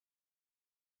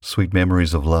Sweet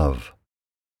Memories of Love,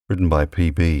 written by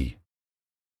P.B.,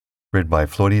 read by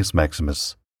Floidius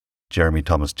Maximus, Jeremy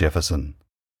Thomas Jefferson.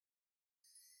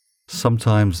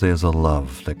 Sometimes there's a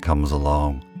love that comes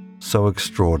along, so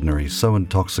extraordinary, so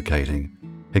intoxicating,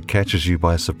 it catches you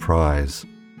by surprise.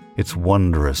 It's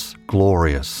wondrous,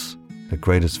 glorious, the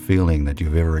greatest feeling that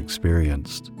you've ever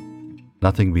experienced.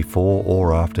 Nothing before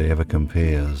or after ever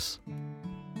compares.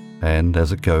 And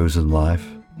as it goes in life,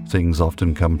 things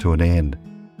often come to an end,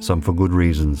 some for good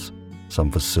reasons, some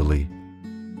for silly.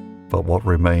 But what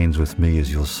remains with me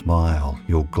is your smile,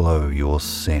 your glow, your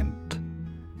scent,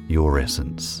 your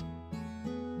essence.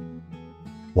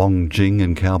 Wong Jing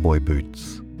in cowboy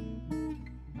boots.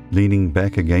 Leaning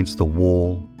back against the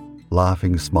wall,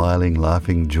 laughing, smiling,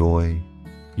 laughing joy.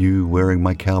 You wearing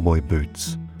my cowboy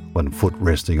boots, one foot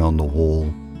resting on the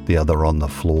wall, the other on the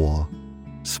floor.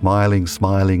 Smiling,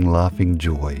 smiling, laughing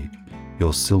joy.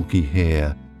 Your silky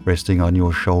hair resting on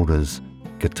your shoulders,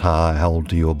 guitar held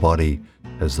to your body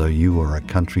as though you were a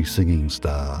country singing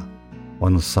star.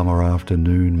 One summer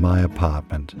afternoon, my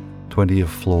apartment, 20th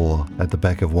floor at the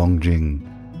back of Wong Jing.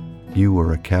 You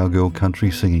were a cowgirl country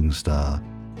singing star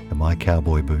in my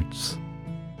cowboy boots.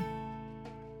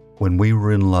 When we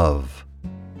were in love.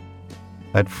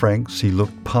 At Frank's, he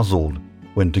looked puzzled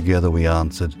when together we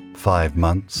answered, 5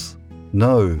 months.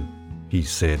 No, he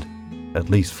said, at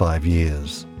least 5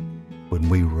 years. When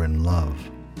we were in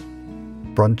love.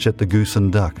 Brunch at the Goose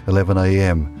and Duck, 11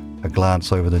 a.m., a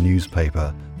glance over the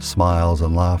newspaper, smiles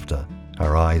and laughter,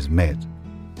 our eyes met.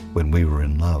 When we were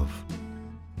in love.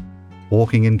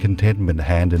 Walking in contentment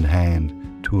hand in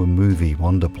hand to a movie,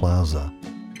 Wanda Plaza.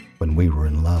 When we were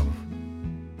in love.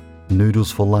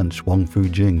 Noodles for lunch, Wong Fu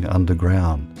Jing,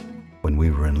 underground. When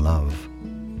we were in love.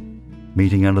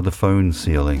 Meeting under the phone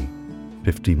ceiling,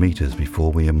 50 meters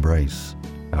before we embrace,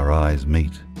 our eyes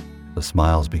meet. The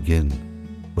smiles begin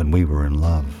when we were in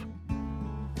love.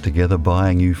 Together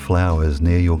buying you flowers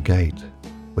near your gate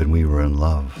when we were in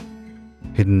love.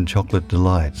 Hidden chocolate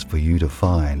delights for you to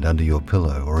find under your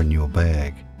pillow or in your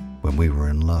bag when we were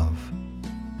in love.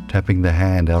 Tapping the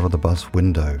hand out of the bus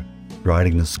window,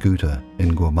 riding the scooter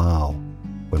in Guamao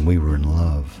when we were in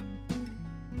love.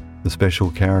 The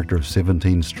special character of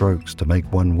 17 strokes to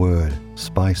make one word,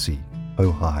 spicy,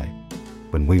 oh hi,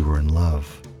 when we were in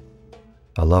love.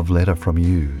 A love letter from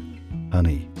you,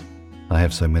 honey. I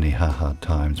have so many hard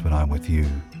times when I'm with you.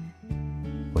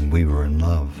 When we were in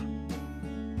love.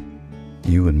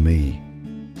 You and me.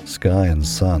 Sky and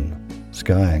sun.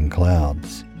 Sky and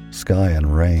clouds. Sky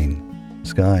and rain.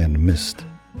 Sky and mist.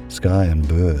 Sky and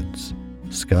birds.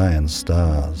 Sky and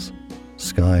stars.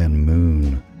 Sky and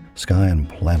moon. Sky and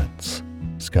planets.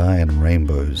 Sky and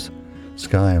rainbows.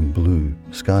 Sky and blue.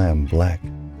 Sky and black.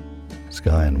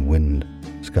 Sky and wind.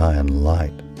 Sky and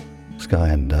light, sky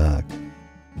and dark,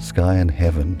 sky and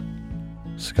heaven,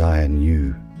 sky and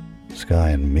you, sky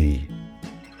and me,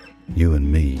 you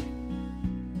and me.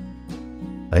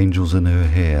 Angels in her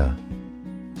hair,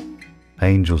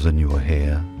 angels in your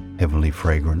hair, heavenly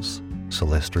fragrance,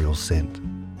 celestial scent,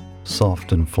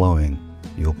 soft and flowing,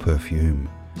 your perfume,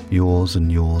 yours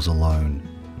and yours alone,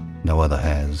 no other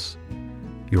has.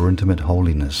 Your intimate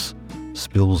holiness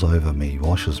spills over me,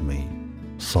 washes me,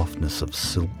 softness of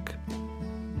silk.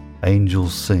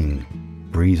 Angels sing,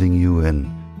 breathing you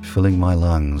in, filling my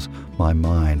lungs, my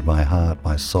mind, my heart,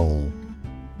 my soul.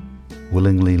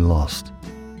 Willingly lost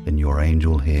in your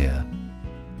angel hair.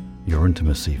 Your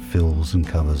intimacy fills and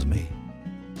covers me.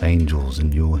 Angels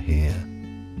in your hair.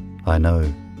 I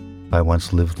know, I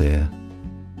once lived there.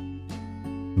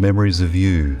 Memories of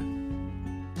you.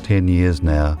 10 years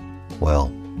now, well,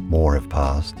 more have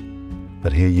passed,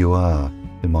 but here you are,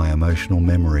 in my emotional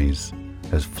memories,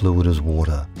 as fluid as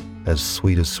water, as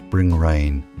sweet as spring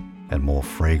rain, and more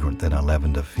fragrant than a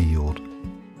lavender field.